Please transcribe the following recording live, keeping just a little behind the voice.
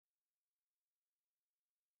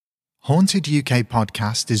Haunted UK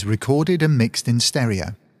podcast is recorded and mixed in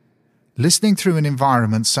stereo. Listening through an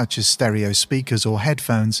environment such as stereo speakers or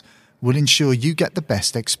headphones will ensure you get the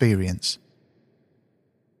best experience.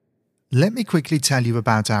 Let me quickly tell you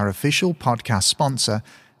about our official podcast sponsor,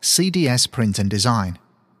 CDS Print and Design.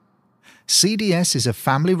 CDS is a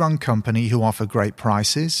family-run company who offer great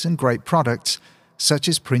prices and great products such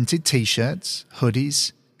as printed t-shirts,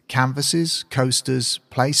 hoodies, canvases, coasters,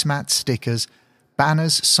 placemats, stickers,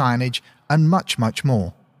 banners, signage, and much, much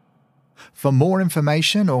more. For more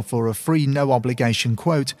information or for a free no-obligation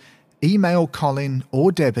quote, email Colin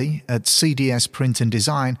or Debbie at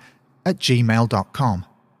cdsprintanddesign@gmail.com.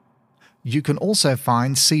 You can also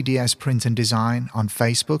find CDS Print and Design on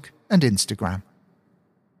Facebook and Instagram.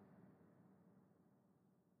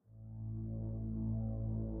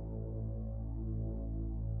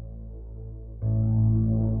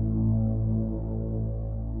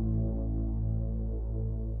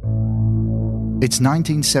 It's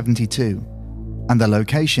 1972, and the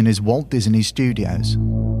location is Walt Disney Studios.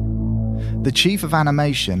 The chief of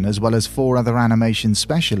animation, as well as 4 other animation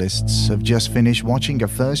specialists, have just finished watching a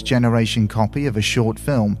first-generation copy of a short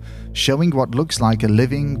film showing what looks like a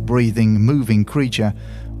living, breathing, moving creature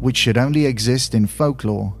which should only exist in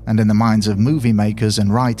folklore and in the minds of movie makers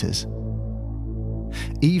and writers.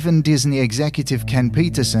 Even Disney executive Ken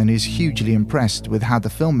Peterson is hugely impressed with how the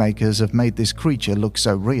filmmakers have made this creature look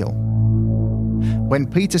so real. When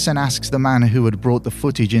Peterson asks the man who had brought the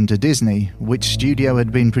footage into Disney which studio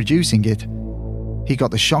had been producing it, he got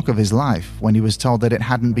the shock of his life when he was told that it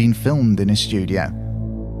hadn't been filmed in a studio.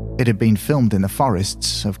 It had been filmed in the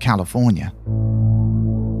forests of California.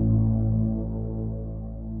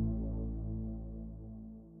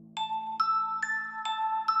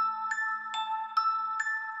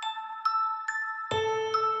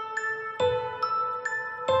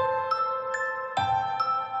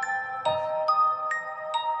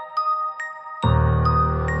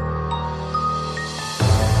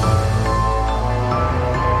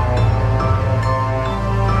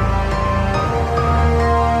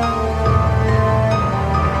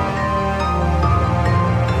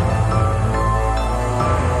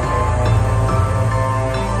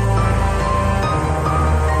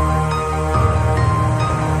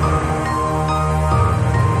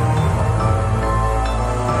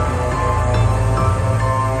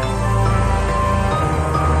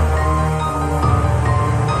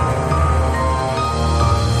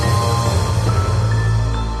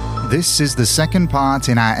 This is the second part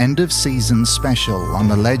in our end-of-season special on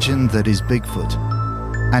the legend that is Bigfoot.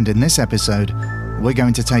 And in this episode, we're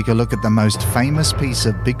going to take a look at the most famous piece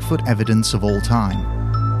of Bigfoot evidence of all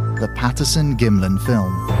time, the Patterson-Gimlin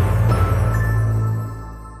film.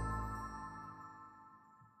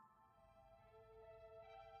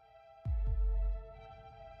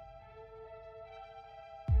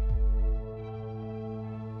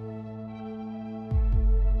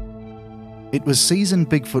 It was seasoned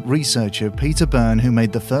Bigfoot researcher Peter Byrne who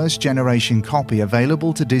made the first-generation copy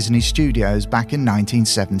available to Disney Studios back in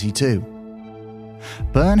 1972.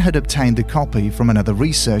 Byrne had obtained the copy from another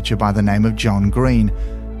researcher by the name of John Green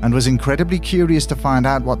and was incredibly curious to find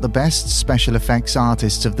out what the best special effects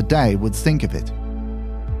artists of the day would think of it.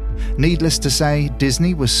 Needless to say,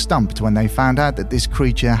 Disney was stumped when they found out that this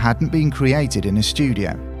creature hadn't been created in a studio,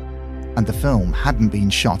 and the film hadn't been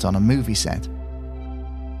shot on a movie set.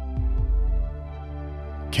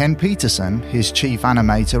 Ken Peterson, his chief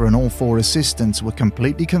animator, and all 4 assistants were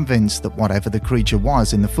completely convinced that whatever the creature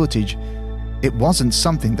was in the footage, it wasn't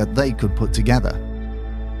something that they could put together.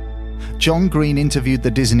 John Green interviewed the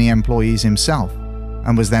Disney employees himself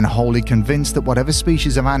and was then wholly convinced that whatever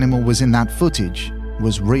species of animal was in that footage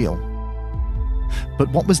was real.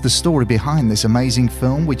 But what was the story behind this amazing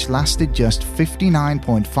film which lasted just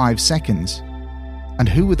 59.5 seconds? And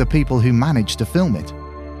who were the people who managed to film it?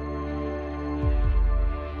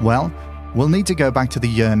 Well, we'll need to go back to the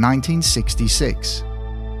year 1966.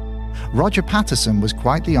 Roger Patterson was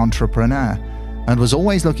quite the entrepreneur and was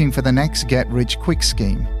always looking for the next get-rich-quick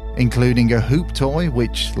scheme, including a hoop toy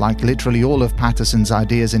which, like literally all of Patterson's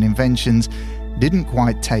ideas and inventions, didn't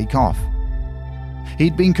quite take off.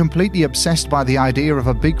 He'd been completely obsessed by the idea of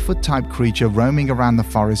a Bigfoot-type creature roaming around the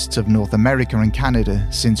forests of North America and Canada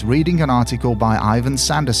since reading an article by Ivan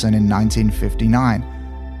Sanderson in 1959,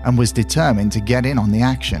 and was determined to get in on the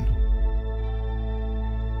action.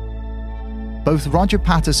 Both Roger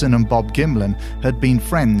Patterson and Bob Gimlin had been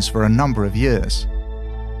friends for a number of years.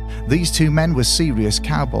 These 2 men were serious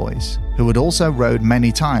cowboys who had also rode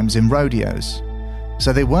many times in rodeos,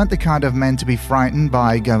 so they weren't the kind of men to be frightened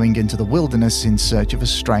by going into the wilderness in search of a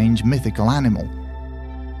strange mythical animal.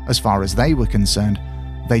 As far as they were concerned,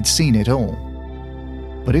 they'd seen it all.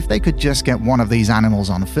 But if they could just get one of these animals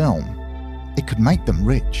on film, it could make them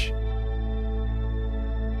rich.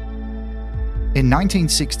 In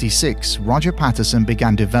 1966, Roger Patterson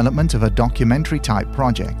began development of a documentary-type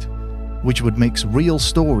project, which would mix real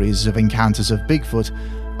stories of encounters of Bigfoot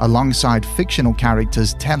alongside fictional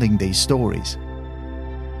characters telling these stories.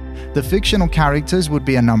 The fictional characters would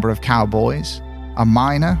be a number of cowboys, a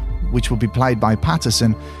miner, which would be played by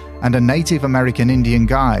Patterson, and a Native American Indian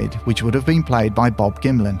guide, which would have been played by Bob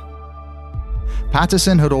Gimlin.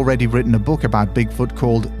 Patterson had already written a book about Bigfoot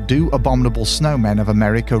called Do Abominable Snowmen of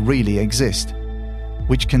America Really Exist?,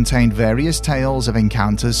 which contained various tales of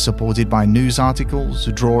encounters supported by news articles,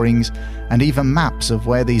 drawings, and even maps of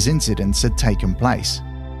where these incidents had taken place.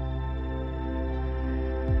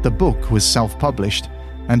 The book was self-published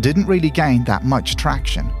and didn't really gain that much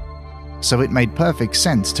traction, so it made perfect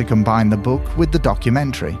sense to combine the book with the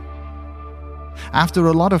documentary. After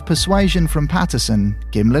a lot of persuasion from Patterson,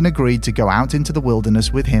 Gimlin agreed to go out into the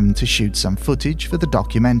wilderness with him to shoot some footage for the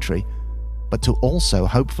documentary, but to also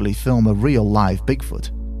hopefully film a real live Bigfoot.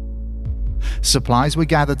 Supplies were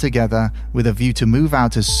gathered together with a view to move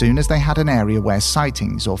out as soon as they had an area where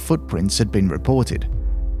sightings or footprints had been reported.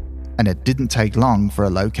 And it didn't take long for a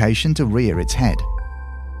location to rear its head.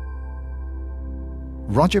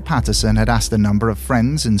 Roger Patterson had asked a number of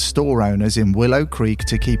friends and store owners in Willow Creek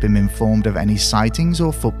to keep him informed of any sightings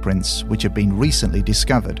or footprints which had been recently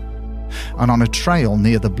discovered. And on a trail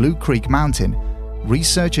near the Blue Creek Mountain,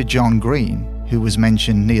 researcher John Green, who was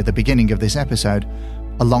mentioned near the beginning of this episode,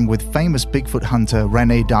 along with famous Bigfoot hunter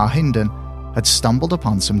Rene Darhinden, had stumbled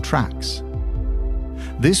upon some tracks.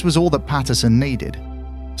 This was all that Patterson needed,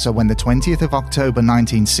 so when the 20th of October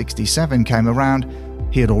 1967 came around,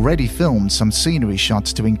 he had already filmed some scenery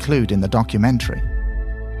shots to include in the documentary.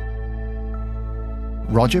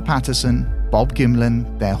 Roger Patterson, Bob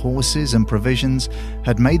Gimlin, their horses and provisions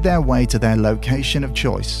had made their way to their location of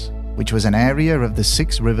choice, which was an area of the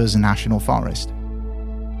Six Rivers National Forest.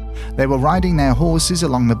 They were riding their horses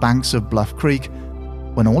along the banks of Bluff Creek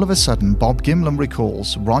when all of a sudden Bob Gimlin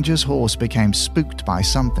recalls Roger's horse became spooked by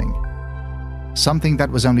something that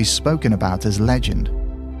was only spoken about as legend.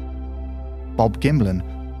 Bob Gimlin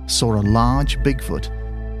saw a large Bigfoot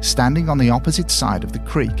standing on the opposite side of the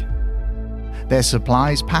creek. Their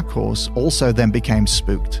supplies pack horse also then became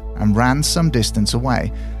spooked and ran some distance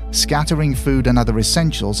away, scattering food and other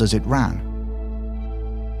essentials as it ran.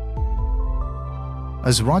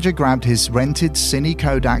 As Roger grabbed his rented Cine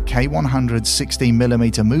Kodak K100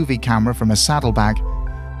 16mm movie camera from a saddlebag,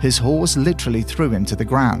 his horse literally threw him to the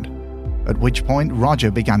ground, at which point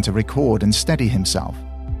Roger began to record and steady himself.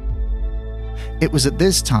 It was at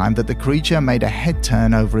this time that the creature made a head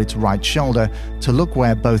turn over its right shoulder to look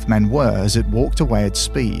where both men were as it walked away at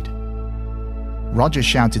speed. Roger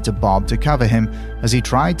shouted to Bob to cover him as he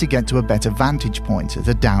tried to get to a better vantage point at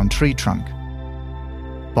a downed tree trunk.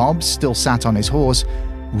 Bob still sat on his horse,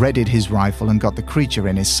 readied his rifle and got the creature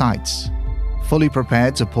in his sights, fully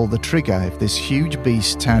prepared to pull the trigger if this huge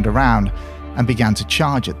beast turned around and began to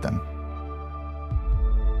charge at them.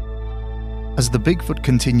 As the Bigfoot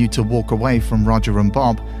continued to walk away from Roger and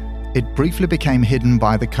Bob, it briefly became hidden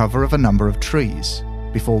by the cover of a number of trees,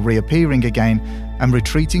 before reappearing again and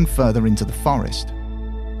retreating further into the forest.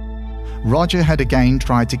 Roger had again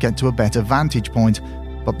tried to get to a better vantage point,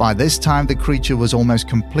 but by this time the creature was almost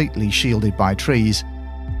completely shielded by trees,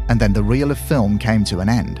 and then the reel of film came to an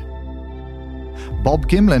end. Bob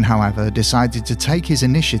Gimlin, however, decided to take his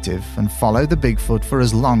initiative and follow the Bigfoot for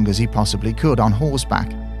as long as he possibly could on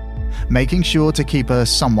horseback, making sure to keep a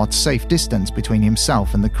somewhat safe distance between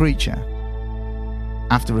himself and the creature.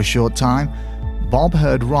 After a short time, Bob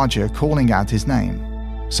heard Roger calling out his name,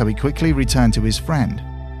 so he quickly returned to his friend.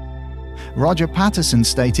 Roger Patterson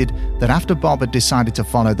stated that after Bob had decided to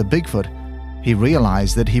follow the Bigfoot, he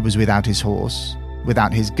realized that he was without his horse,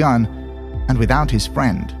 without his gun, and without his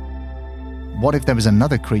friend. What if there was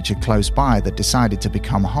another creature close by that decided to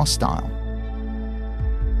become hostile?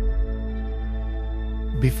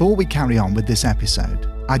 Before we carry on with this episode,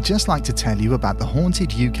 I'd just like to tell you about the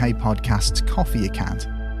Haunted UK podcast's Ko-fi account.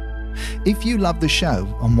 If you love the show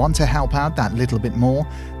and want to help out that little bit more,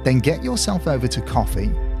 then get yourself over to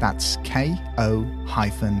Ko-fi, that's Ko-fi,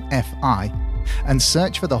 and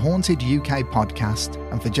search for the Haunted UK podcast,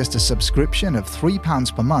 and for just a subscription of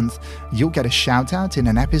 £3 per month, you'll get a shout out in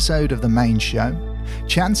an episode of the main show,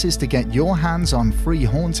 chances to get your hands on free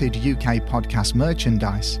Haunted UK podcast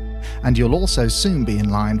merchandise, and you'll also soon be in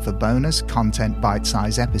line for bonus content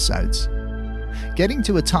bite-size episodes. Getting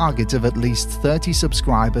to a target of at least 30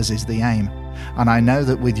 subscribers is the aim, and I know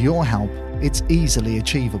that with your help, it's easily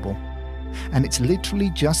achievable. and it's literally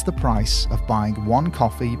just the price of buying one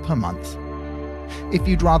coffee per month. If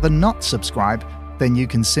you'd rather not subscribe, then you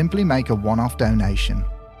can simply make a one-off donation.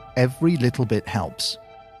 Every little bit helps.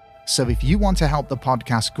 So if you want to help the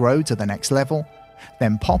podcast grow to the next level,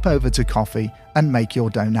 then pop over to Ko-fi and make your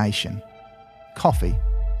donation. Coffee.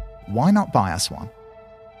 Why not buy us one?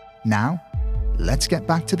 Now, let's get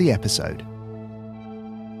back to the episode.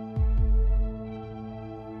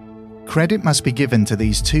 Credit must be given to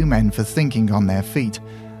these two men for thinking on their feet,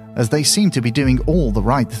 as they seem to be doing all the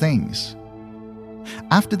right things.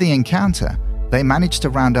 After the encounter, they managed to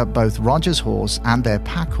round up both Roger's horse and their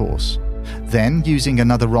pack horse. Then, using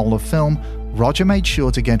another roll of film, Roger made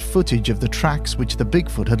sure to get footage of the tracks which the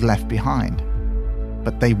Bigfoot had left behind.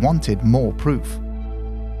 But they wanted more proof.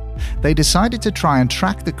 They decided to try and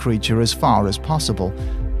track the creature as far as possible,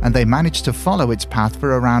 and they managed to follow its path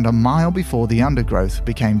for around a mile before the undergrowth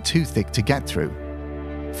became too thick to get through,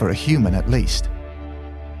 for a human at least.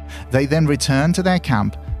 They then returned to their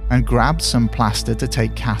camp and grabbed some plaster to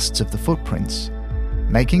take casts of the footprints,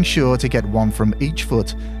 making sure to get one from each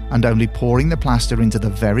foot and only pouring the plaster into the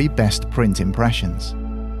very best print impressions.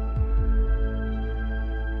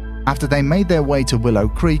 After they made their way to Willow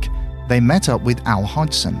Creek, they met up with Al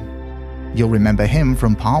Hodgson. You'll remember him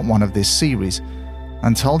from part 1 of this series,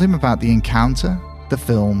 and told him about the encounter, the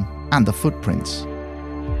film, and the footprints.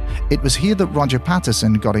 It was here that Roger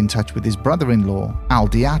Patterson got in touch with his brother-in-law, Al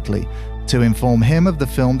Diatley, to inform him of the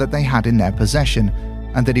film that they had in their possession,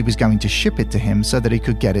 and that he was going to ship it to him so that he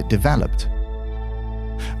could get it developed.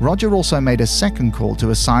 Roger also made a second call to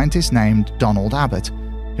a scientist named Donald Abbott,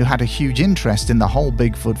 who had a huge interest in the whole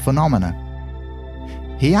Bigfoot phenomena.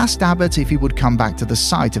 He asked Abbott if he would come back to the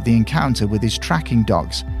site of the encounter with his tracking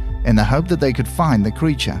dogs, in the hope that they could find the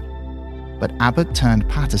creature, but Abbott turned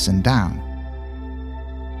Patterson down.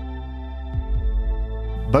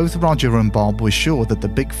 Both Roger and Bob were sure that the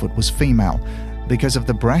Bigfoot was female because of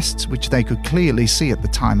the breasts which they could clearly see at the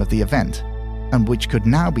time of the event, and which could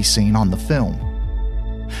now be seen on the film.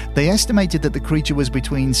 They estimated that the creature was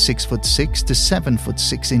between 6'6" to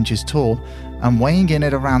 7'6" tall and weighing in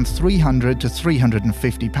at around 300 to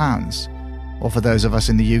 350 pounds, or for those of us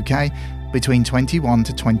in the UK, between 21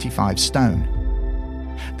 to 25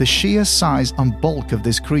 stone. The sheer size and bulk of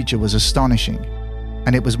this creature was astonishing,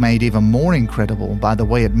 and it was made even more incredible by the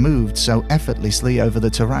way it moved so effortlessly over the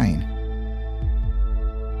terrain.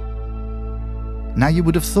 Now, you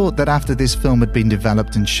would have thought that after this film had been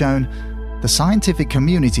developed and shown, the scientific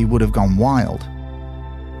community would have gone wild.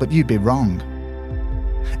 But you'd be wrong.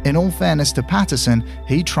 In all fairness to Patterson,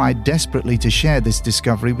 he tried desperately to share this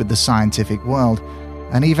discovery with the scientific world,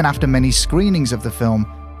 and even after many screenings of the film,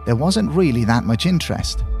 there wasn't really that much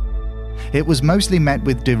interest. It was mostly met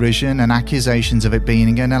with derision and accusations of it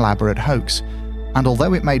being an elaborate hoax, and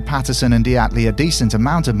although it made Patterson and Diatley a decent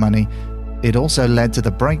amount of money, it also led to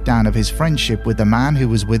the breakdown of his friendship with the man who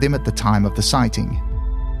was with him at the time of the sighting,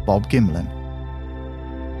 Bob Gimlin.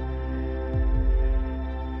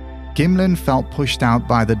 Gimlin felt pushed out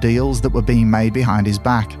by the deals that were being made behind his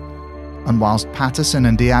back, and whilst Patterson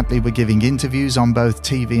and Diatley were giving interviews on both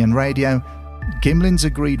TV and radio, Gimlin's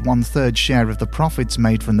agreed 1/3 share of the profits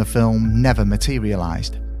made from the film never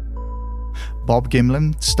materialised. Bob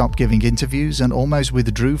Gimlin stopped giving interviews and almost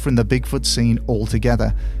withdrew from the Bigfoot scene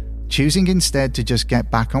altogether, choosing instead to just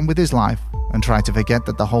get back on with his life and try to forget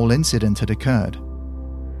that the whole incident had occurred.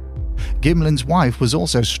 Gimlin's wife was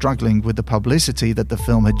also struggling with the publicity that the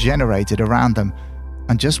film had generated around them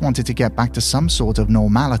and just wanted to get back to some sort of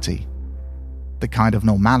normality. The kind of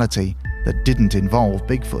normality that didn't involve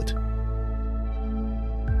Bigfoot.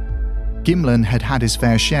 Gimlin had had his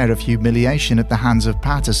fair share of humiliation at the hands of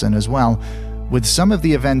Patterson as well, with some of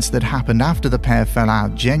the events that happened after the pair fell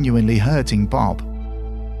out genuinely hurting Bob.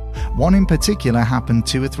 One in particular happened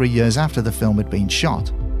 2 or 3 years after the film had been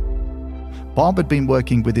shot. Bob had been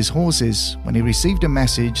working with his horses when he received a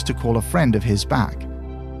message to call a friend of his back,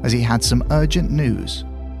 as he had some urgent news.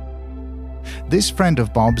 This friend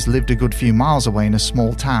of Bob's lived a good few miles away in a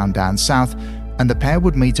small town down south, and the pair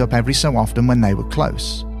would meet up every so often when they were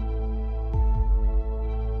close.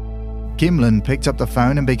 Gimlin picked up the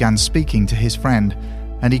phone and began speaking to his friend,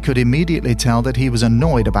 and he could immediately tell that he was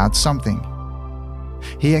annoyed about something.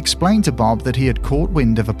 He explained to Bob that he had caught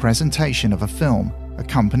wind of a presentation of a film,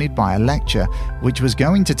 accompanied by a lecture, which was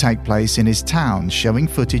going to take place in his town, showing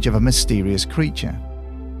footage of a mysterious creature.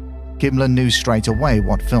 Gimlin knew straight away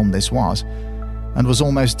what film this was, and was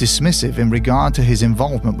almost dismissive in regard to his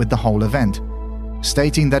involvement with the whole event,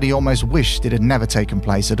 stating that he almost wished it had never taken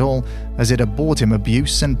place at all, as it had brought him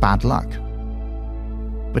abuse and bad luck.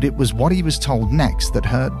 But it was what he was told next that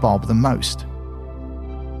hurt Bob the most.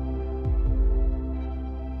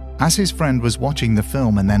 As his friend was watching the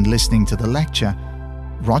film and then listening to the lecture,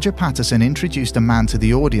 Roger Patterson introduced a man to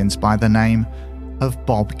the audience by the name of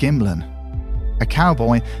Bob Gimlin, a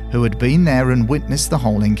cowboy who had been there and witnessed the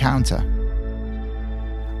whole encounter.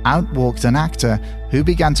 Out walked an actor who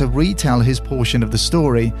began to retell his portion of the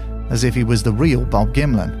story as if he was the real Bob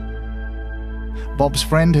Gimlin. Bob's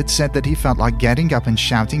friend had said that he felt like getting up and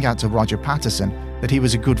shouting out to Roger Patterson that he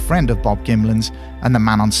was a good friend of Bob Gimlin's and the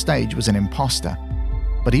man on stage was an imposter,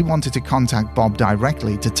 but he wanted to contact Bob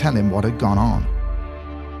directly to tell him what had gone on.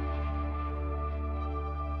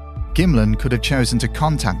 Gimlin could have chosen to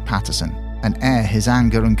contact Patterson and air his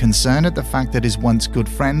anger and concern at the fact that his once good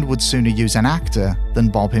friend would sooner use an actor than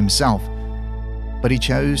Bob himself, but he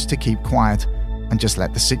chose to keep quiet and just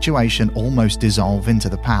let the situation almost dissolve into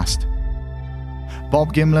the past.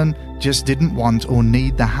 Bob Gimlin just didn't want or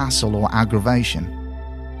need the hassle or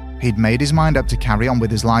aggravation. He'd made his mind up to carry on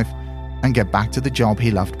with his life and get back to the job he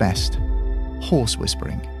loved best, horse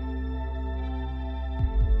whispering.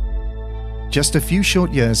 Just a few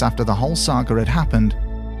short years after the whole saga had happened,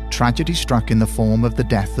 tragedy struck in the form of the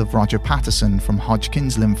death of Roger Patterson from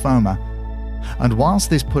Hodgkin's lymphoma, and whilst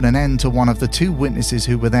this put an end to one of the two witnesses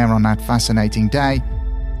who were there on that fascinating day,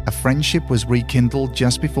 a friendship was rekindled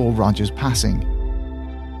just before Roger's passing.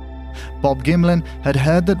 Bob Gimlin had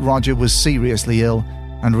heard that Roger was seriously ill,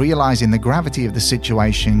 and realising the gravity of the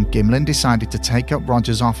situation, Gimlin decided to take up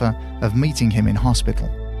Roger's offer of meeting him in hospital.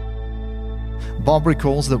 Bob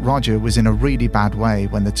recalls that Roger was in a really bad way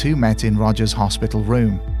when the two met in Roger's hospital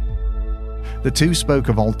room. The two spoke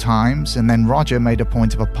of old times, and then Roger made a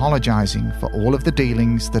point of apologising for all of the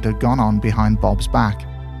dealings that had gone on behind Bob's back.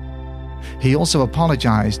 He also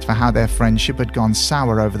apologised for how their friendship had gone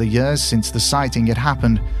sour over the years since the sighting had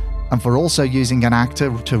happened, and for also using an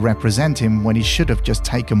actor to represent him when he should have just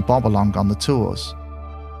taken Bob along on the tours.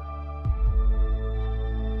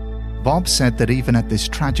 Bob said that even at this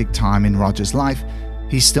tragic time in Roger's life,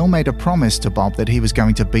 he still made a promise to Bob that he was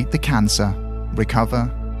going to beat the cancer, recover,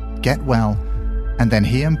 get well, and then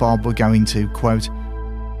he and Bob were going to, quote,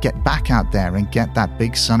 get back out there and get that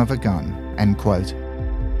big son of a gun, end quote.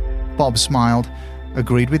 Bob smiled,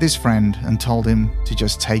 agreed with his friend, and told him to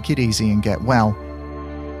just take it easy and get well.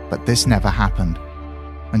 But this never happened,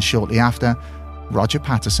 and shortly after, Roger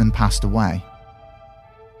Patterson passed away.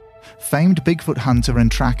 Famed Bigfoot hunter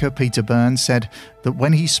and tracker Peter Burns said that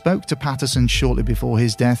when he spoke to Patterson shortly before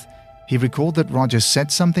his death, he recalled that Roger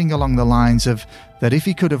said something along the lines of that if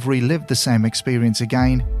he could have relived the same experience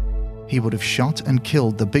again, he would have shot and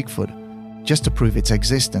killed the Bigfoot just to prove its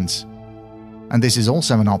existence. And this is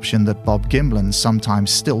also an option that Bob Gimlin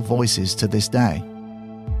sometimes still voices to this day.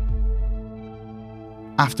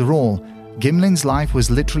 After all, Gimlin's life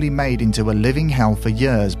was literally made into a living hell for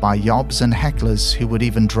years by yobs and hecklers who would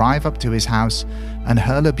even drive up to his house and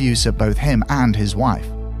hurl abuse at both him and his wife.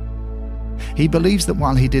 He believes that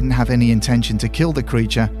while he didn't have any intention to kill the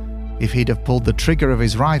creature, if he'd have pulled the trigger of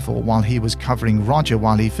his rifle while he was covering Roger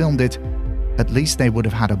while he filmed it, at least they would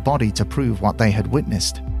have had a body to prove what they had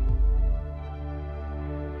witnessed.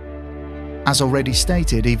 As already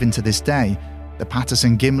stated, even to this day, the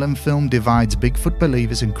Patterson-Gimlin film divides Bigfoot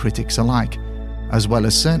believers and critics alike, as well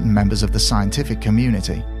as certain members of the scientific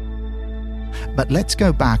community. But let's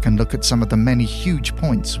go back and look at some of the many huge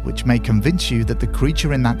points which may convince you that the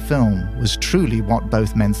creature in that film was truly what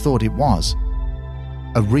both men thought it was: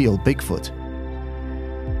 a real Bigfoot.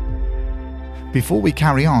 Before we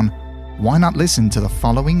carry on, why not listen to the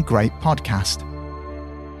following great podcast?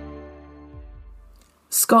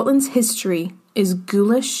 Scotland's history is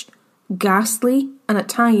ghoulish, ghastly, and at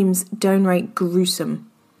times downright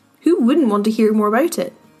gruesome. Who wouldn't want to hear more about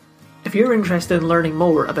it? If you're interested in learning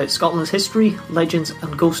more about Scotland's history, legends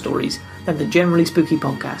and ghost stories, then the Generally Spooky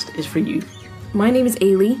podcast is for you. My name is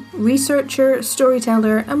Ailey, researcher,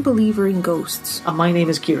 storyteller and believer in ghosts. And my name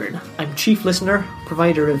is Kieran. I'm chief listener,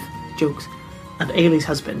 provider of jokes, and Ailey's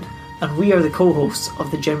husband, and we are the co-hosts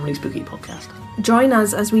of the Generally Spooky podcast. Join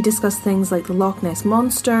us as we discuss things like the Loch Ness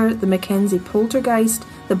Monster, the Mackenzie Poltergeist,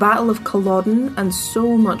 the Battle of Culloden, and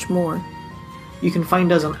so much more. You can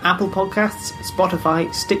find us on Apple Podcasts,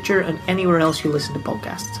 Spotify, Stitcher, and anywhere else you listen to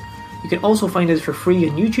podcasts. You can also find us for free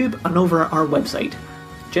on YouTube and over at our website,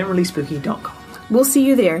 generallyspooky.com. We'll see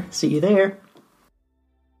you there. See you there.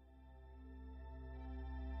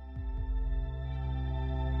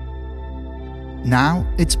 Now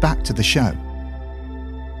it's back to the show.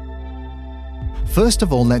 First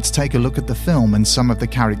of all, let's take a look at the film and some of the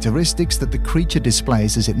characteristics that the creature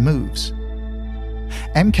displays as it moves.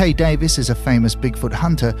 M.K. Davis is a famous Bigfoot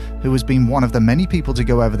hunter who has been one of the many people to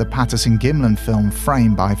go over the Patterson-Gimlin film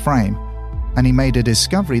frame by frame, and he made a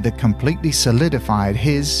discovery that completely solidified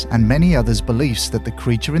his and many others' beliefs that the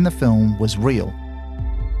creature in the film was real.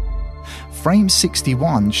 Frame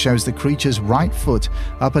 61 shows the creature's right foot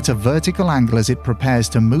up at a vertical angle as it prepares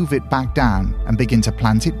to move it back down and begin to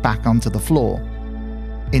plant it back onto the floor.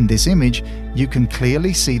 In this image, you can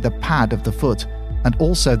clearly see the pad of the foot and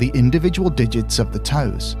also the individual digits of the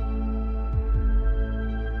toes.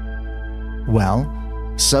 Well,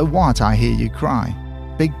 so what, I hear you cry.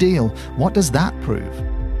 Big deal, what does that prove?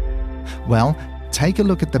 Well, take a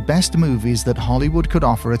look at the best movies that Hollywood could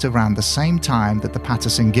offer at around the same time that the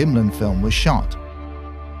Patterson-Gimlin film was shot.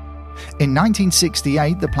 In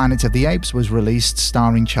 1968, The Planet of the Apes was released,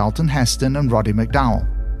 starring Charlton Heston and Roddy McDowall.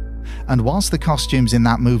 And whilst the costumes in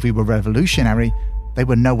that movie were revolutionary, they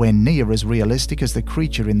were nowhere near as realistic as the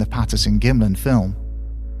creature in the Patterson-Gimlin film.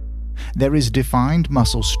 There is defined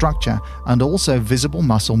muscle structure and also visible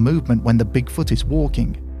muscle movement when the Bigfoot is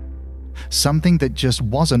walking. Something that just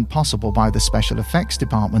wasn't possible by the special effects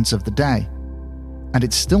departments of the day. And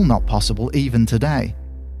it's still not possible even today.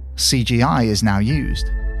 CGI is now used.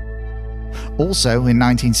 Also, in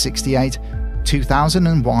 1968,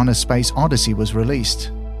 2001: A Space Odyssey was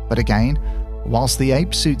released. But again, whilst the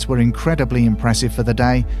ape suits were incredibly impressive for the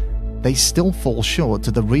day, they still fall short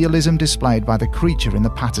to the realism displayed by the creature in the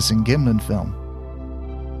Patterson-Gimlin film.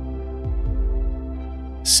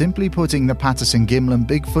 Simply putting the Patterson-Gimlin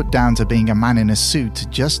Bigfoot down to being a man in a suit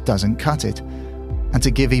just doesn't cut it. And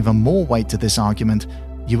to give even more weight to this argument,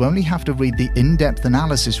 you only have to read the in-depth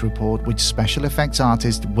analysis report which special effects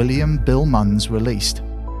artist William Bill Munns released.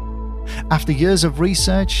 After years of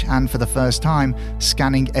research and for the first time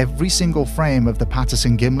scanning every single frame of the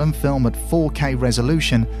Patterson-Gimlin film at 4K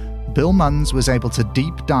resolution, Bill Munns was able to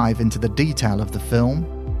deep dive into the detail of the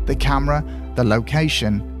film, the camera, the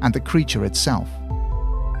location, and the creature itself.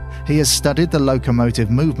 He has studied the locomotive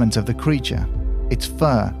movement of the creature, its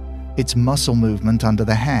fur, its muscle movement under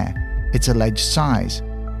the hair, its alleged size,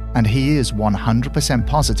 and he is 100%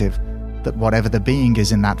 positive that whatever the being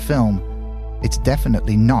is in that film, it's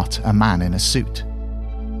definitely not a man in a suit.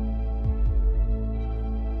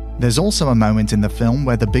 There's also a moment in the film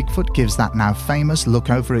where the Bigfoot gives that now famous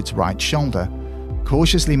look over its right shoulder,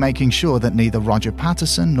 cautiously making sure that neither Roger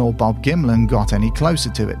Patterson nor Bob Gimlin got any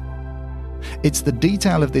closer to it. It's the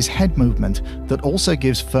detail of this head movement that also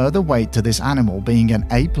gives further weight to this animal being an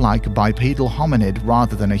ape-like bipedal hominid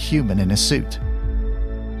rather than a human in a suit.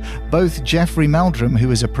 Both Jeffrey Meldrum,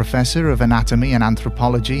 who is a professor of anatomy and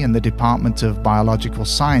anthropology in the Department of Biological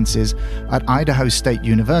Sciences at Idaho State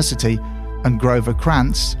University, and Grover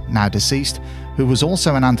Krantz, now deceased, who was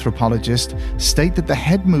also an anthropologist, state that the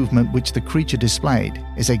head movement which the creature displayed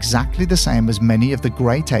is exactly the same as many of the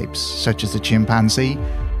great apes, such as the chimpanzee,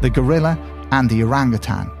 the gorilla, and the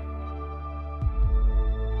orangutan.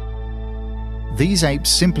 These apes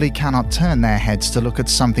simply cannot turn their heads to look at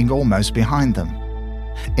something almost behind them.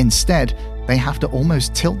 Instead, they have to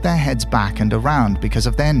almost tilt their heads back and around because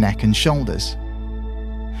of their neck and shoulders.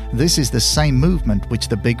 This is the same movement which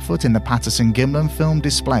the Bigfoot in the Patterson-Gimlin film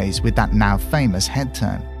displays with that now famous head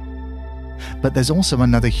turn. But there's also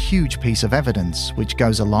another huge piece of evidence which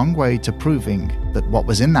goes a long way to proving that what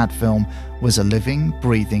was in that film was a living,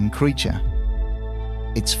 breathing creature.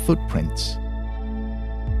 Its footprints.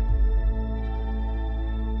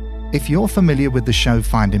 If you're familiar with the show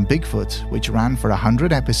Finding Bigfoot, which ran for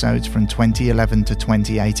 100 episodes from 2011 to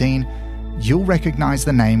 2018, you'll recognize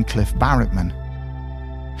the name Cliff Barrickman.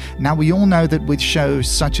 Now, we all know that with shows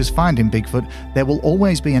such as Finding Bigfoot, there will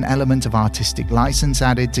always be an element of artistic license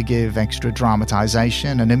added to give extra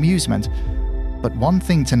dramatization and amusement. But one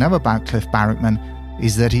thing to know about Cliff Barrickman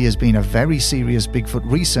is that he has been a very serious Bigfoot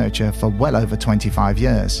researcher for well over 25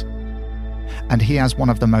 years. And he has one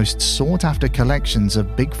of the most sought-after collections of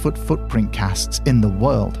Bigfoot footprint casts in the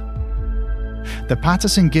world. The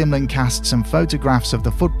Patterson-Gimlin casts and photographs of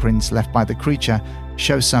the footprints left by the creature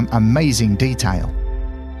show some amazing detail.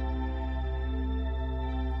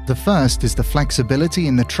 The first is the flexibility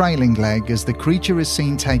in the trailing leg as the creature is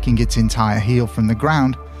seen taking its entire heel from the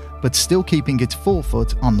ground, but still keeping its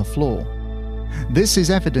forefoot on the floor. This is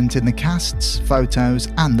evident in the casts, photos,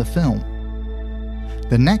 and the film.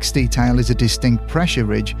 The next detail is a distinct pressure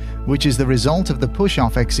ridge, which is the result of the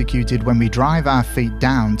push-off executed when we drive our feet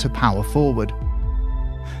down to power forward.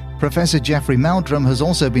 Professor Jeffrey Meldrum has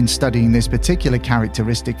also been studying this particular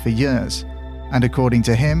characteristic for years, and according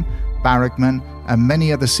to him, Barrickman, and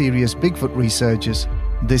many other serious Bigfoot researchers,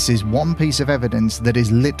 this is one piece of evidence that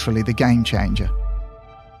is literally the game changer.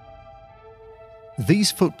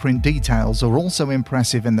 These footprint details are also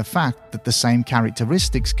impressive in the fact that the same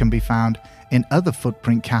characteristics can be found in other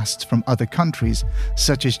footprint casts from other countries,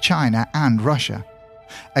 such as China and Russia.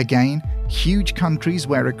 Again, huge countries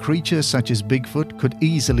where a creature such as Bigfoot could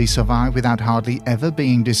easily survive without hardly ever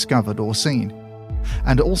being discovered or seen.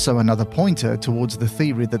 And also another pointer towards the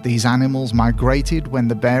theory that these animals migrated when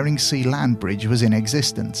the Bering Sea land bridge was in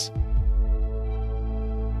existence.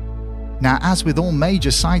 Now, as with all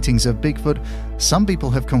major sightings of Bigfoot, some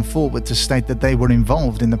people have come forward to state that they were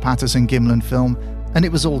involved in the Patterson-Gimlin film and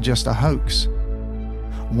it was all just a hoax.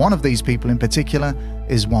 One of these people in particular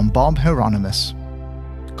is one Bob Hieronymus.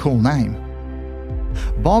 Cool name.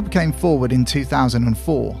 Bob came forward in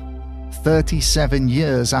 2004, 37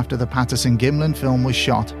 years after the Patterson-Gimlin film was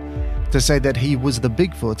shot, to say that he was the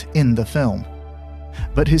Bigfoot in the film.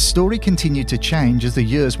 But his story continued to change as the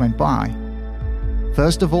years went by.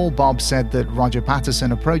 First of all, Bob said that Roger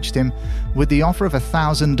Patterson approached him with the offer of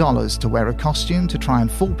 $1,000 to wear a costume to try and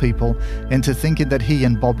fool people into thinking that he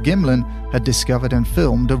and Bob Gimlin had discovered and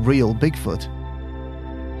filmed a real Bigfoot.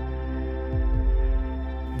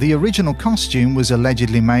 The original costume was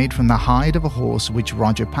allegedly made from the hide of a horse which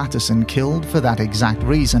Roger Patterson killed for that exact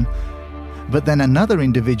reason. But then another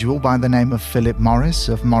individual by the name of Philip Morris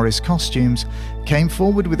of Morris Costumes came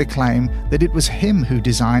forward with a claim that it was him who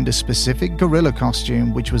designed a specific gorilla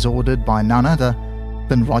costume which was ordered by none other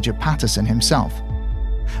than Roger Patterson himself.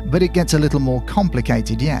 But it gets a little more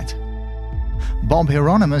complicated yet. Bob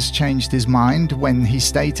Hieronymus changed his mind when he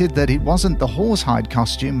stated that it wasn't the horsehide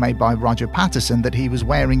costume made by Roger Patterson that he was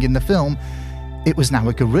wearing in the film, it was now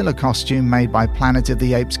a gorilla costume made by Planet of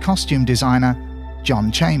the Apes costume designer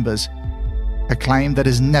John Chambers. A claim that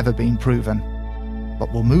has never been proven.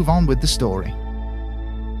 But we'll move on with the story.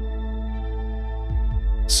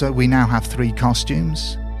 So we now have 3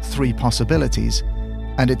 costumes, 3 possibilities,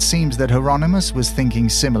 and it seems that Hieronymus was thinking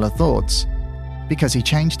similar thoughts, because he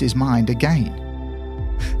changed his mind again.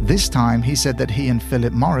 This time he said that he and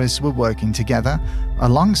Philip Morris were working together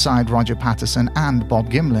alongside Roger Patterson and Bob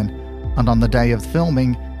Gimlin, and on the day of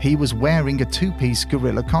filming he was wearing a 2-piece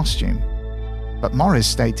gorilla costume. But Morris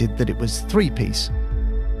stated that it was 3-piece.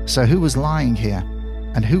 So who was lying here,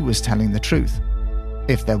 and who was telling the truth,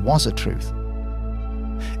 if there was a truth?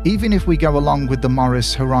 Even if we go along with the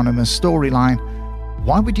Morris-Hieronymus storyline,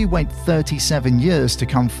 why would you wait 37 years to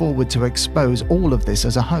come forward to expose all of this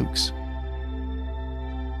as a hoax?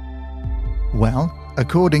 Well,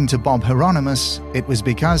 according to Bob Hieronymus, it was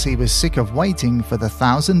because he was sick of waiting for the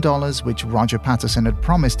 $1,000 which Roger Patterson had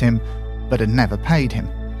promised him, but had never paid him.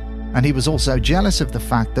 And he was also jealous of the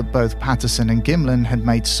fact that both Patterson and Gimlin had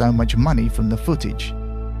made so much money from the footage.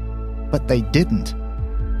 But they didn't.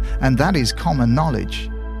 And that is common knowledge.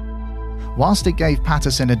 Whilst it gave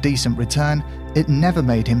Patterson a decent return, it never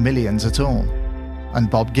made him millions at all. And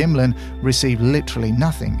Bob Gimlin received literally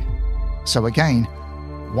nothing. So again,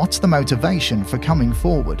 what's the motivation for coming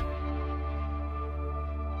forward?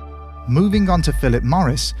 Moving on to Philip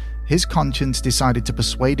Morris, his conscience decided to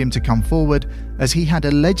persuade him to come forward as he had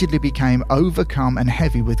allegedly become overcome and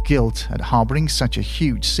heavy with guilt at harbouring such a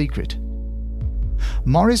huge secret.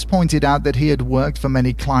 Morris pointed out that he had worked for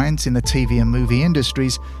many clients in the TV and movie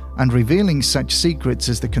industries, and revealing such secrets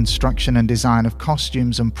as the construction and design of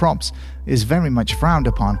costumes and props is very much frowned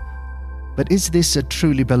upon. But is this a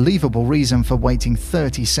truly believable reason for waiting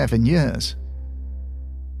 37 years?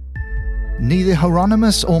 Neither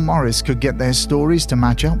Hieronymus or Morris could get their stories to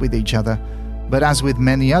match up with each other, but as with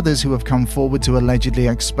many others who have come forward to allegedly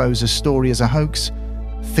expose a story as a hoax,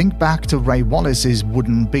 think back to Ray Wallace's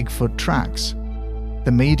wooden Bigfoot tracks.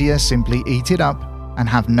 The media simply eat it up and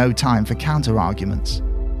have no time for counter-arguments.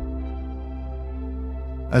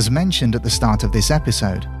 As mentioned at the start of this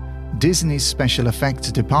episode, Disney's special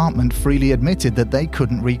effects department freely admitted that they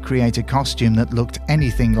couldn't recreate a costume that looked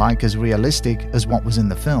anything like as realistic as what was in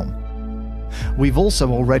the film. We've also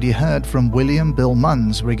already heard from William Bill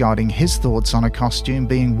Munns regarding his thoughts on a costume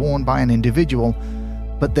being worn by an individual,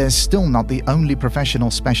 but they're still not the only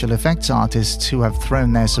professional special effects artists who have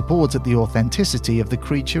thrown their support at the authenticity of the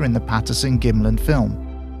creature in the Patterson-Gimlin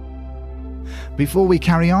film. Before we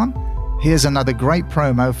carry on, here's another great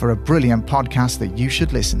promo for a brilliant podcast that you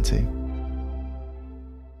should listen to.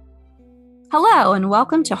 Hello, and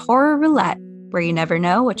welcome to Horror Roulette, where you never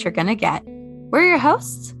know what you're going to get. We're your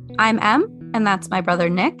hosts. I'm Em, and that's my brother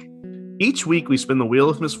Nick. Each week, we spin the wheel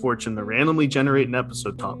of misfortune to randomly generate an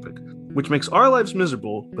episode topic, which makes our lives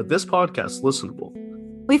miserable, but this podcast listenable.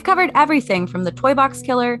 We've covered everything from the Toy Box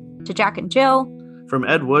Killer to Jack and Jill. From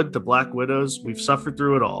Ed Wood to Black Widows, we've suffered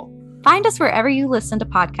through it all. Find us wherever you listen to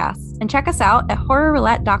podcasts and check us out at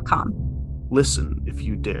horrorroulette.com. Listen if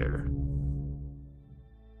you dare.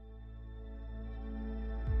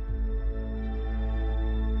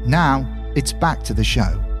 Now, it's back to the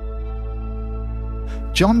show.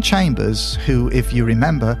 John Chambers, who, if you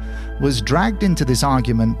remember, was dragged into this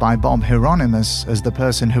argument by Bob Hieronymus as the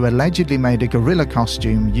person who allegedly made a gorilla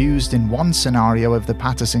costume used in one scenario of the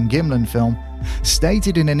Patterson-Gimlin film,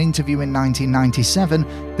 stated in an interview in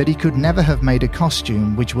 1997 that he could never have made a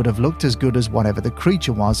costume which would have looked as good as whatever the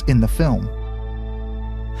creature was in the film.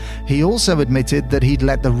 He also admitted that he'd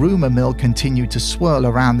let the rumour mill continue to swirl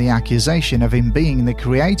around the accusation of him being the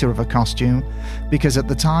creator of a costume because at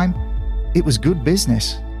the time, it was good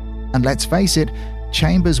business. And let's face it,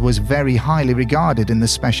 Chambers was very highly regarded in the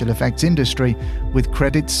special effects industry, with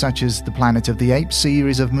credits such as the Planet of the Apes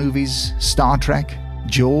series of movies, Star Trek,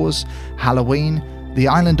 Jaws, Halloween, The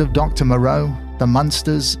Island of Dr. Moreau, The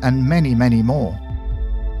Munsters, and many, many more.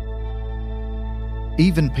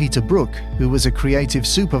 Even Peter Brook, who was a creative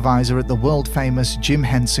supervisor at the world-famous Jim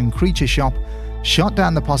Henson Creature Shop, shot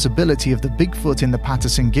down the possibility of the Bigfoot in the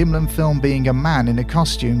Patterson-Gimlin film being a man in a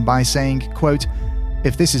costume by saying, quote,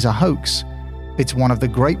 "If this is a hoax, it's one of the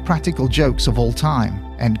great practical jokes of all time,"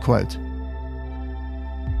 end quote.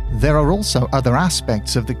 There are also other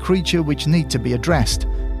aspects of the creature which need to be addressed,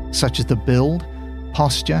 such as the build,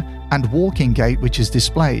 posture, and walking gait which is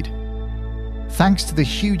displayed. Thanks to the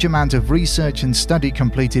huge amount of research and study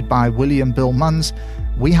completed by William Bill Munns,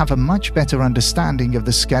 we have a much better understanding of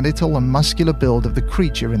the skeletal and muscular build of the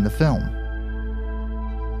creature in the film.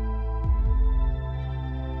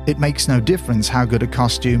 It makes no difference how good a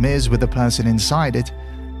costume is with a person inside it.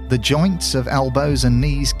 The joints of elbows and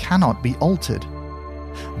knees cannot be altered.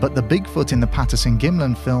 But the Bigfoot in the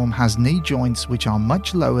Patterson-Gimlin film has knee joints which are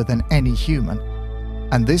much lower than any human,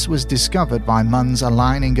 and this was discovered by Munns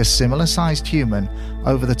aligning a similar-sized human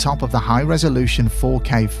over the top of the high-resolution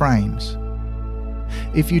 4K frames.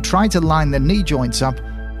 If you try to line the knee joints up,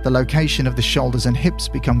 the location of the shoulders and hips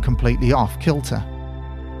become completely off-kilter.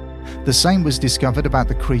 The same was discovered about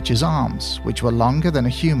the creature's arms, which were longer than a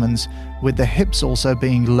human's, with the hips also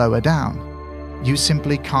being lower down. You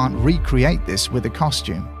simply can't recreate this with a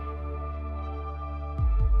costume.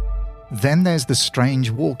 Then there's the strange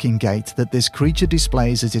walking gait that this creature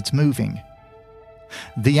displays as it's moving.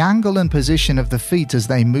 The angle and position of the feet as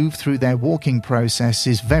they move through their walking process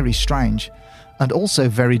is very strange, and also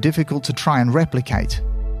very difficult to try and replicate,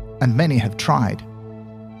 and many have tried.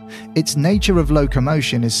 Its nature of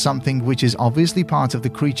locomotion is something which is obviously part of the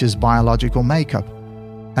creature's biological makeup,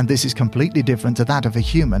 and this is completely different to that of a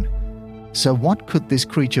human. So what could this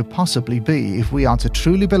creature possibly be if we are to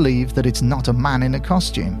truly believe that it's not a man in a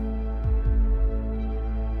costume?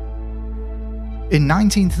 In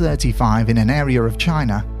 1935, in an area of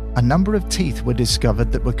China, a number of teeth were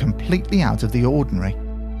discovered that were completely out of the ordinary.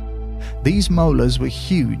 These molars were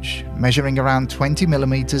huge, measuring around 20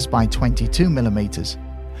 millimeters by 22 millimeters,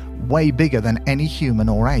 way bigger than any human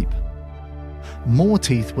or ape. More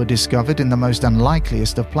teeth were discovered in the most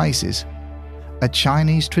unlikeliest of places, a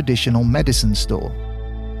Chinese traditional medicine store,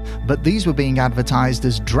 but these were being advertised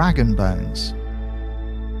as dragon bones.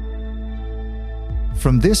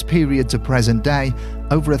 From this period to present day,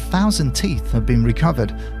 over 1,000 teeth have been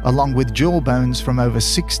recovered, along with jaw bones from over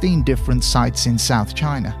 16 different sites in South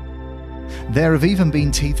China. There have even been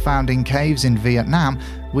teeth found in caves in Vietnam,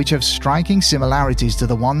 which have striking similarities to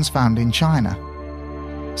the ones found in China.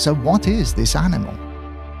 So what is this animal?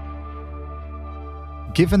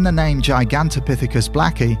 Given the name Gigantopithecus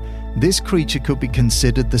blacki, this creature could be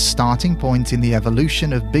considered the starting point in the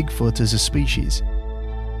evolution of Bigfoot as a species.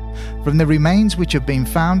 From the remains which have been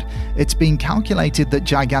found, it's been calculated that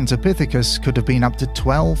Gigantopithecus could have been up to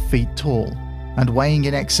 12 feet tall and weighing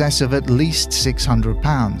in excess of at least 600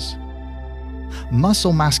 pounds.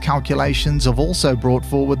 Muscle mass calculations have also brought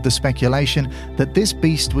forward the speculation that this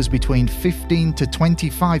beast was between 15 to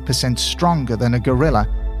 25% stronger than a gorilla,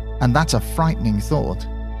 and that's a frightening thought.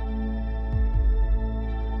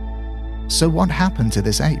 So what happened to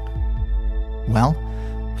this ape? Well,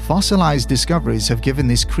 fossilized discoveries have given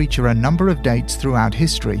this creature a number of dates throughout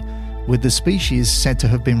history, with the species said to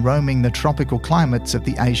have been roaming the tropical climates of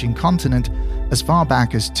the Asian continent as far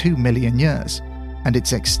back as 2 million years, and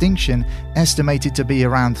its extinction estimated to be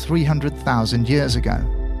around 300,000 years ago.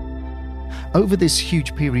 Over this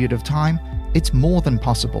huge period of time, it's more than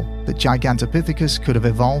possible that Gigantopithecus could have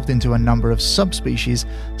evolved into a number of subspecies,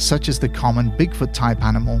 such as the common Bigfoot-type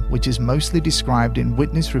animal, which is mostly described in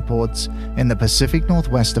witness reports in the Pacific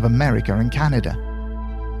Northwest of America and Canada.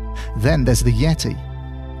 Then there's the Yeti,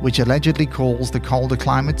 which allegedly calls the colder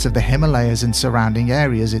climates of the Himalayas and surrounding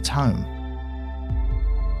areas its home.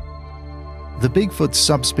 The Bigfoot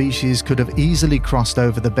subspecies could have easily crossed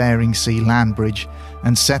over the Bering Sea land bridge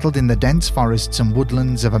and settled in the dense forests and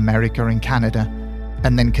woodlands of America and Canada,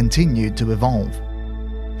 and then continued to evolve.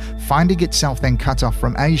 Finding itself then cut off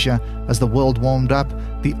from Asia as the world warmed up,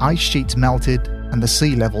 the ice sheets melted and the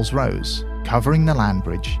sea levels rose, covering the land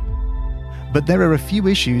bridge. But there are a few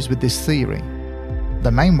issues with this theory.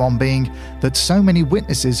 The main one being that so many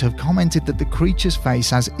witnesses have commented that the creature's face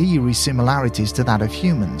has eerie similarities to that of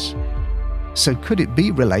humans. So could it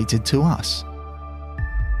be related to us?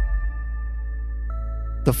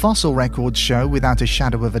 The fossil records show without a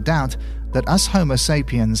shadow of a doubt that us Homo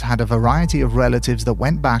sapiens had a variety of relatives that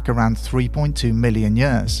went back around 3.2 million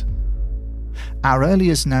years. Our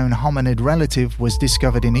earliest known hominid relative was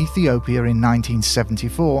discovered in Ethiopia in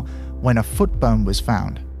 1974 when a foot bone was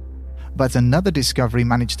found. But another discovery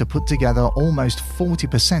managed to put together almost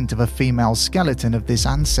 40% of a female skeleton of this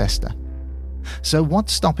ancestor. So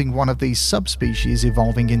what's stopping one of these subspecies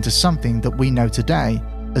evolving into something that we know today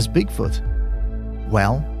as Bigfoot?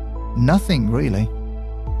 Well, nothing really.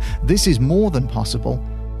 This is more than possible,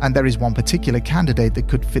 and there is one particular candidate that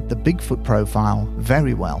could fit the Bigfoot profile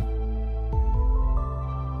very well.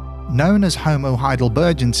 Known as Homo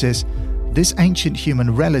heidelbergensis, this ancient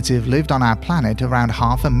human relative lived on our planet around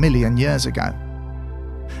 500,000 years ago.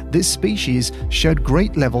 This species showed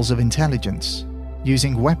great levels of intelligence,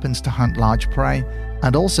 using weapons to hunt large prey,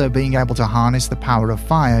 and also being able to harness the power of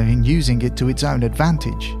fire and using it to its own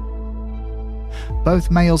advantage. Both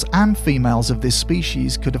males and females of this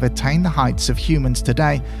species could have attained the heights of humans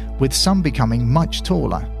today, with some becoming much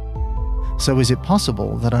taller. So is it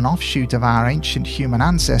possible that an offshoot of our ancient human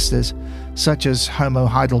ancestors, such as Homo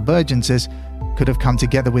heidelbergensis, could have come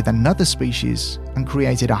together with another species and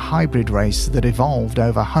created a hybrid race that evolved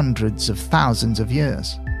over hundreds of thousands of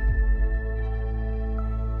years?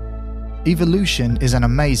 Evolution is an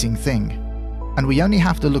amazing thing, and we only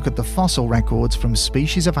have to look at the fossil records from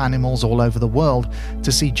species of animals all over the world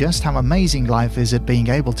to see just how amazing life is at being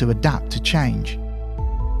able to adapt to change.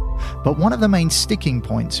 But one of the main sticking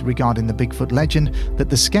points regarding the Bigfoot legend that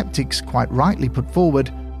the skeptics quite rightly put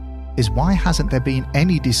forward is why hasn't there been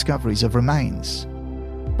any discoveries of remains?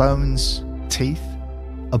 Bones, teeth,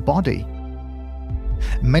 a body?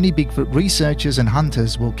 Many Bigfoot researchers and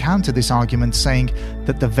hunters will counter this argument saying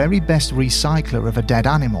that the very best recycler of a dead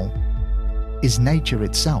animal is nature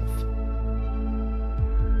itself.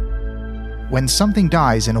 When something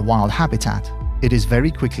dies in a wild habitat, it is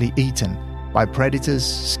very quickly eaten by predators,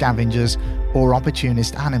 scavengers, or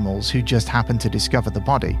opportunist animals who just happen to discover the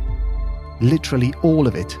body. Literally all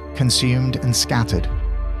of it consumed and scattered.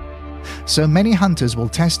 So many hunters will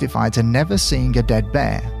testify to never seeing a dead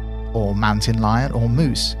bear, or mountain lion, or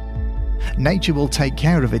moose. Nature will take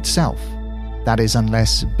care of itself. That is,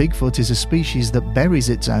 unless Bigfoot is a species that buries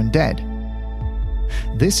its own dead.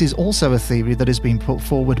 This is also a theory that has been put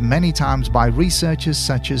forward many times by researchers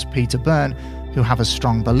such as Peter Byrne, who have a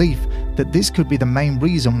strong belief that this could be the main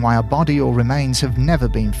reason why a body or remains have never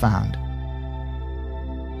been found.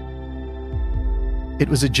 It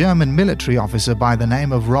was a German military officer by the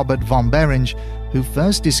name of Robert von Behring who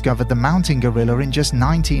first discovered the mountain gorilla in just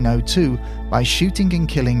 1902 by shooting and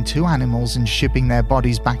killing 2 animals and shipping their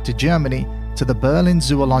bodies back to Germany to the Berlin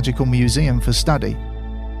Zoological Museum for study.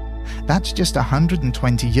 That's just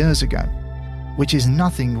 120 years ago, which is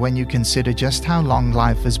nothing when you consider just how long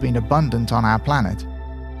life has been abundant on our planet.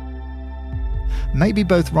 Maybe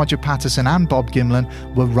both Roger Patterson and Bob Gimlin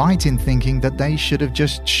were right in thinking that they should have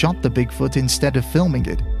just shot the Bigfoot instead of filming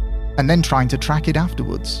it, and then trying to track it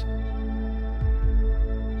afterwards.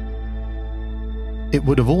 It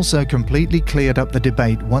would have also completely cleared up the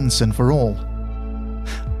debate once and for all.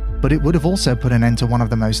 But it would have also put an end to one of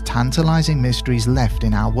the most tantalizing mysteries left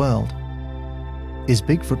in our world. Is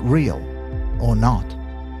Bigfoot real or not?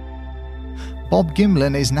 Bob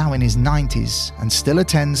Gimlin is now in his 90s and still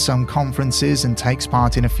attends some conferences and takes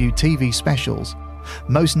part in a few TV specials,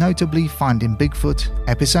 most notably Finding Bigfoot,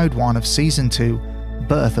 Episode 1 of Season 2,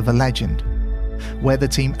 Birth of a Legend, where the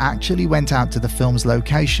team actually went out to the film's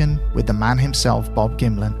location with the man himself, Bob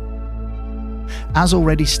Gimlin. As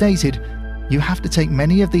already stated, you have to take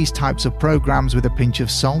many of these types of programs with a pinch of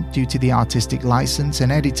salt due to the artistic license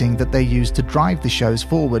and editing that they use to drive the shows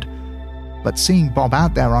forward. But seeing Bob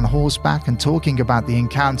out there on horseback and talking about the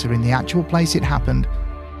encounter in the actual place it happened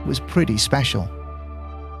was pretty special.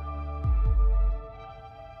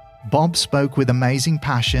 Bob spoke with amazing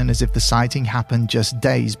passion as if the sighting happened just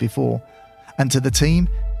days before, and to the team,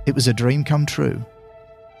 it was a dream come true.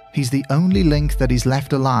 He's the only link that is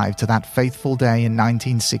left alive to that faithful day in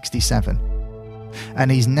 1967.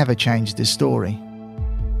 And he's never changed his story.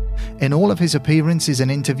 In all of his appearances and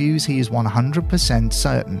interviews, he is 100%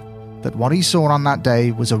 certain that what he saw on that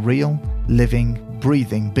day was a real, living,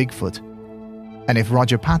 breathing Bigfoot. And if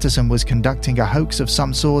Roger Patterson was conducting a hoax of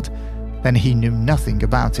some sort, then he knew nothing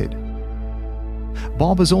about it.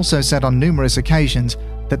 Bob has also said on numerous occasions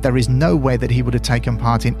that there is no way that he would have taken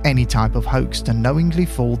part in any type of hoax to knowingly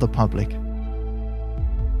fool the public.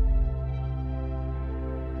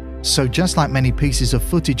 So just like many pieces of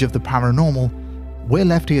footage of the paranormal, we're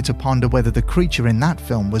left here to ponder whether the creature in that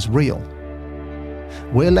film was real.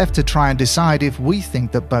 We're left to try and decide if we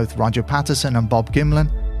think that both Roger Patterson and Bob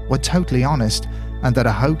Gimlin were totally honest and that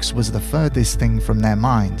a hoax was the furthest thing from their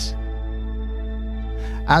minds.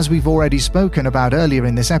 As we've already spoken about earlier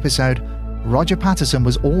in this episode, Roger Patterson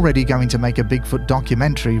was already going to make a Bigfoot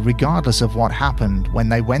documentary regardless of what happened when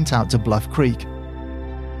they went out to Bluff Creek.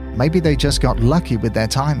 Maybe they just got lucky with their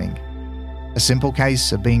timing. A simple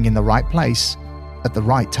case of being in the right place at the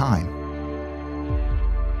right time.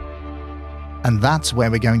 And that's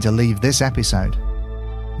where we're going to leave this episode.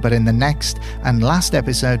 But in the next and last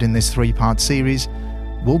episode in this 3-part series,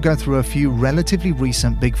 we'll go through a few relatively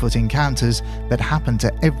recent Bigfoot encounters that happen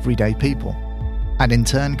to everyday people, and in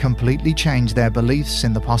turn completely change their beliefs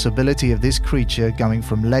in the possibility of this creature going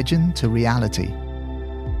from legend to reality.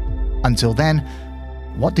 Until then,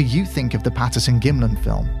 what do you think of the Patterson-Gimlin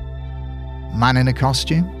film? Man in a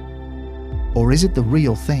costume? Or is it the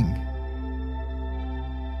real thing?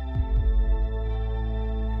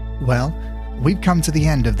 Well, we've come to the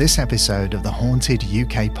end of this episode of the Haunted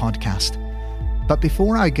UK podcast. But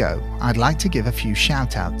before I go, I'd like to give a few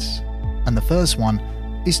shout-outs. And the first one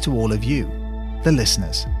is to all of you, the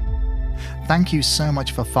listeners. Thank you so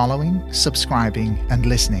much for following, subscribing, and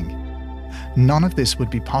listening. None of this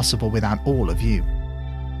would be possible without all of you.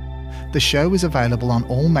 The show is available on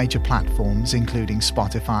all major platforms including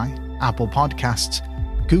Spotify, Apple Podcasts,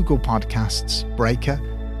 Google Podcasts, Breaker,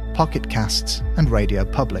 Pocket Casts, and Radio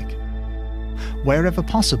Public. Wherever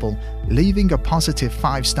possible, leaving a positive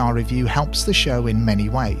 5-star review helps the show in many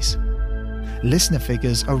ways. Listener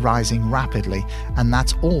figures are rising rapidly, and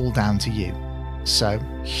that's all down to you. So,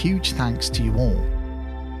 huge thanks to you all.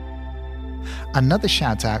 Another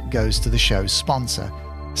shout out goes to the show's sponsor,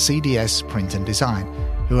 CDS Print and Design,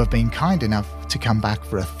 who have been kind enough to come back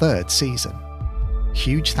for a 3rd season.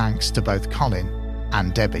 Huge thanks to both Colin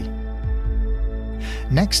and Debbie.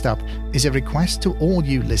 Next up is a request to all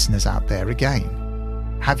you listeners out there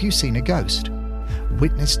again. Have you seen a ghost?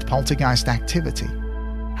 Witnessed poltergeist activity?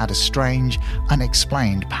 Had a strange,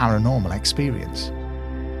 unexplained paranormal experience?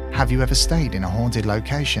 Have you ever stayed in a haunted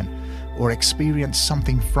location or experienced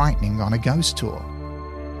something frightening on a ghost tour?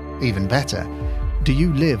 Even better, do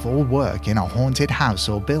you live or work in a haunted house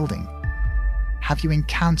or building? Have you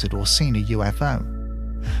encountered or seen a UFO?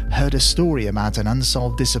 Heard a story about an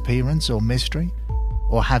unsolved disappearance or mystery?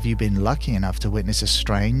 Or have you been lucky enough to witness a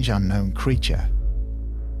strange, unknown creature?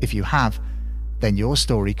 If you have, then your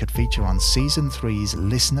story could feature on Season 3's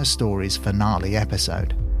Listener Stories finale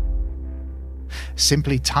episode.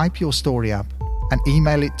 Simply type your story up and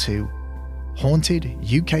email it to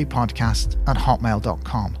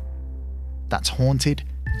hauntedukpodcast@hotmail.com. That's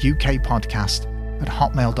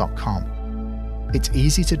hauntedukpodcast@hotmail.com. It's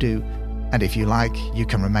easy to do, and if you like, you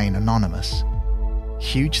can remain anonymous.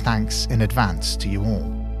 Huge thanks in advance to you all.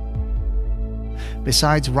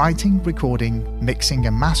 Besides writing, recording, mixing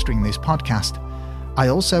and mastering this podcast, I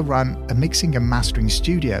also run a mixing and mastering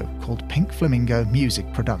studio called Pink Flamingo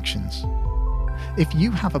Music Productions. If you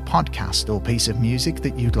have a podcast or piece of music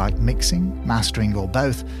that you'd like mixing, mastering or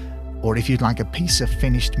both, or if you'd like a piece of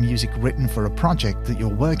finished music written for a project that you're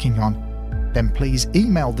working on, then please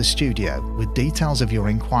email the studio with details of your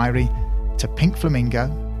inquiry to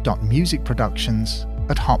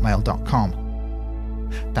pinkflamingo.musicproductions@hotmail.com.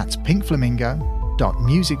 That's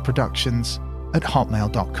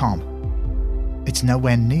pinkflamingo.musicproductions@hotmail.com. It's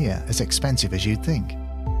nowhere near as expensive as you'd think.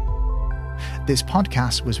 This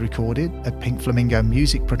podcast was recorded at Pink Flamingo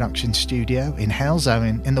Music Production Studio in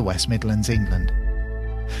Halesowen in the West Midlands, England.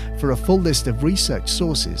 For a full list of research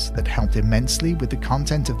sources that helped immensely with the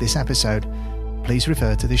content of this episode, please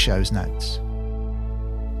refer to the show's notes.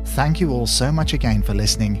 Thank you all so much again for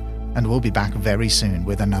listening, and we'll be back very soon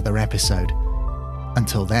with another episode.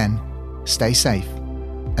 Until then, stay safe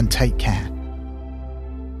and take care.